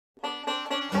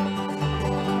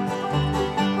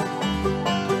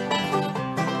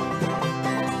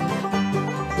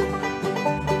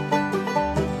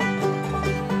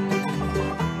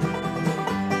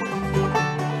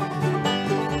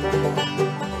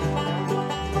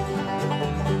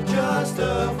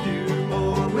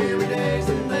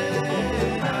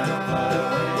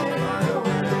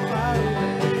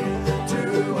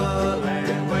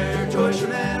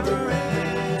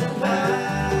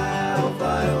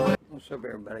What's up,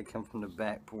 everybody? Come from the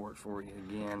back porch for you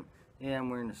again. Yeah, I'm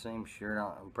wearing the same shirt.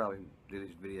 I'll probably do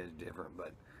these videos different,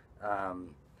 but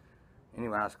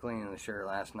anyway, I was cleaning the shirt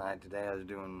last night. Today I was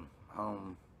doing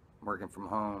working from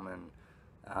home, and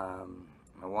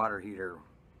my water heater,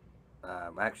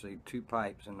 actually 2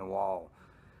 pipes in the wall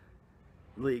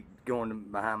leaked going to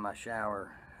behind my shower,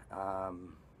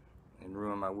 and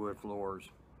ruined my wood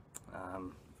floors.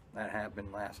 That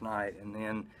happened last night, and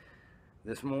then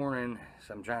this morning,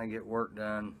 so I'm trying to get work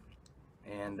done,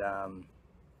 and I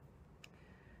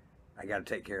got to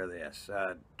take care of this.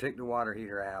 Took the water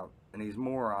heater out, and these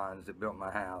morons that built my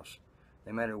house,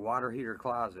 they made a water heater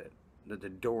closet that the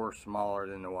door's smaller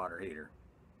than the water heater.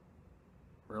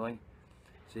 Really?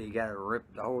 So you got to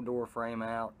rip the whole door frame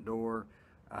out, you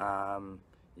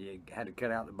had to cut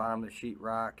out the bottom of the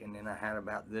sheetrock, and then I had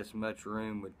about this much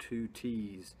room with 2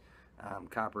 T's,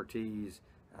 copper T's.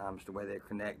 It's the way they're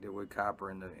connected with copper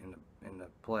in the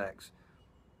plex,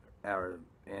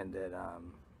 and that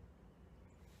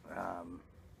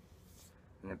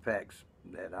in the pecs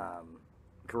that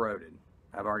corroded.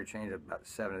 I've already changed about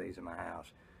 7 of these in my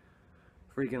house.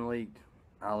 Freaking leaked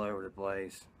all over the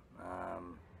place.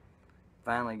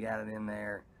 Finally got it in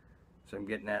there, so I'm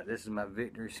getting that. This is my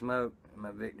victory smoke and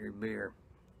my victory beer.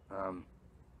 Haven't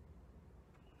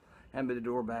put the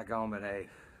door back on, but hey,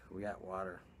 we got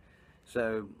water.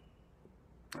 So,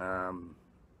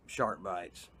 shark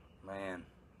bites, man,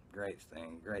 great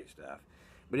thing, great stuff.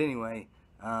 But anyway,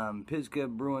 Pisgah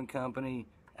Brewing Company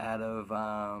out of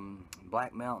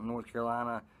Black Mountain, North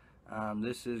Carolina.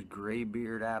 This is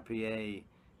Graybeard IPA.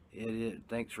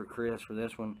 Thanks for Chris for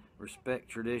this one. Respect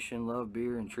tradition, love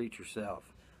beer, and treat yourself.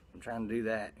 I'm trying to do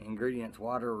that. Ingredients: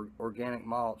 water, organic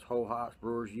malts, whole hops,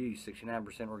 brewer's yeast,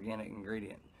 69% organic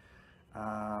ingredient.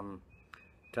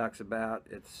 Talks about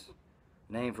its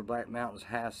name for Black Mountain's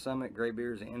Half Summit.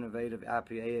 Graybeard is an innovative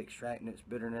IPA extracting its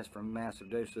bitterness from massive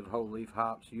doses of whole leaf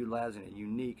hops, utilizing a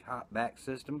unique hop back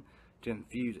system to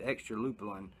infuse extra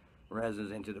lupulin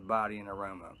resins into the body and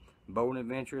aroma. Bold and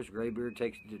adventurous, Graybeard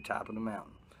takes you to the top of the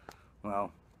mountain.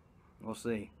 Well, we'll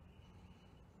see.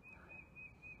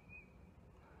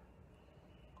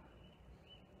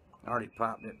 I already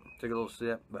popped it, took a little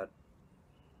sip, but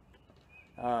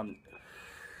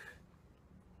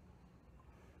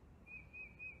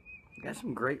got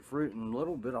some grapefruit and a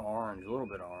little bit of orange,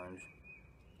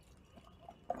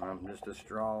 just a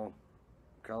straw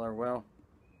color. Well,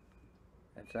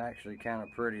 it's actually kind of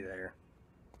pretty there.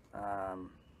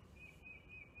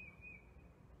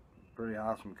 Pretty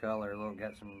awesome color.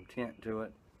 Got some tint to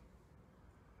it.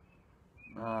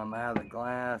 Out of the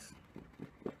glass,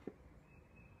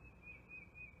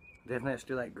 definitely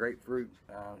still that grapefruit.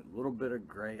 A little bit of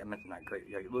not grape,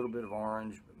 yeah, a little bit of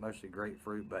orange, but mostly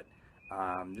grapefruit. But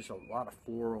just a lot of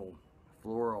floral,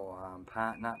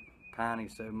 not piney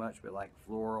so much, but like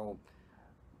floral,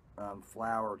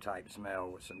 flower type smell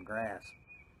with some grass.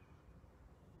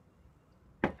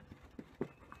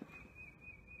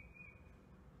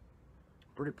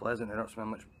 Pretty pleasant. I don't smell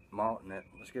much malt in it.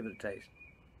 Let's give it a taste.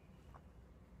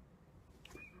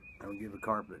 I'll give the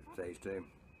carpet a taste too.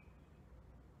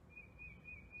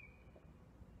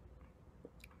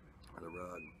 Or the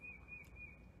rug.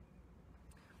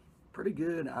 Pretty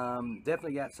good.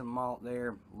 Definitely got some malt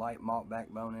there, light malt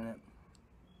backbone in it.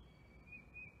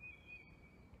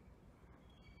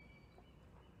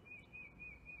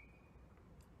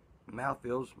 Mouth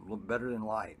feels a little better than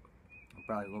light.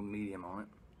 Probably a little medium on it.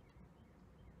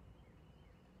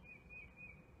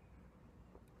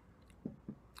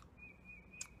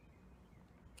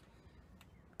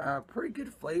 Pretty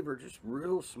good flavor, just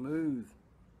real smooth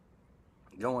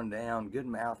going down. Good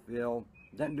mouthfeel.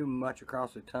 Doesn't do much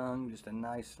across the tongue. Just a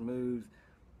nice, smooth,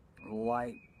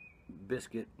 light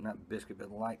biscuit, not biscuit,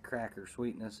 but light cracker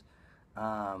sweetness.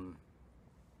 And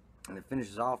it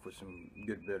finishes off with some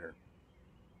good bitter.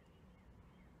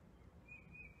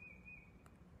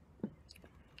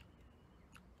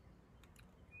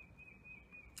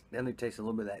 Definitely tastes a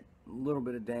little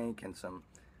bit of dank and some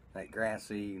that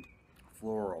grassy,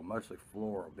 floral, mostly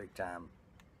floral, big time.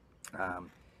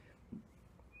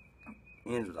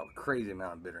 Ends with a crazy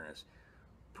amount of bitterness.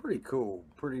 Pretty cool,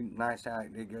 pretty nice how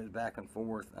it goes back and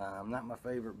forth. Not my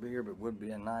favorite beer, but would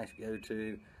be a nice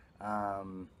go-to.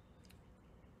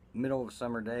 Middle of a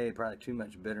summer day, probably too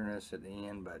much bitterness at the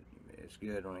end, but it's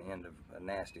good on the end of a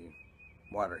nasty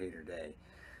water heater day.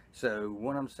 So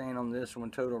what I'm saying on this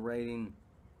one, total rating,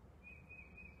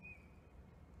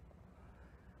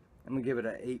 I'm gonna give it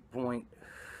a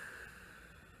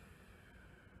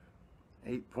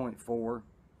 8.4,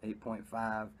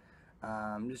 8.5.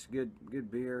 Just good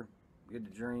beer, good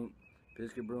to drink.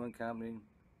 Pisgah Brewing Company.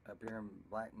 up here in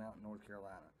Black Mountain, North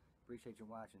Carolina. Appreciate you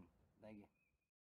watching. Thank you.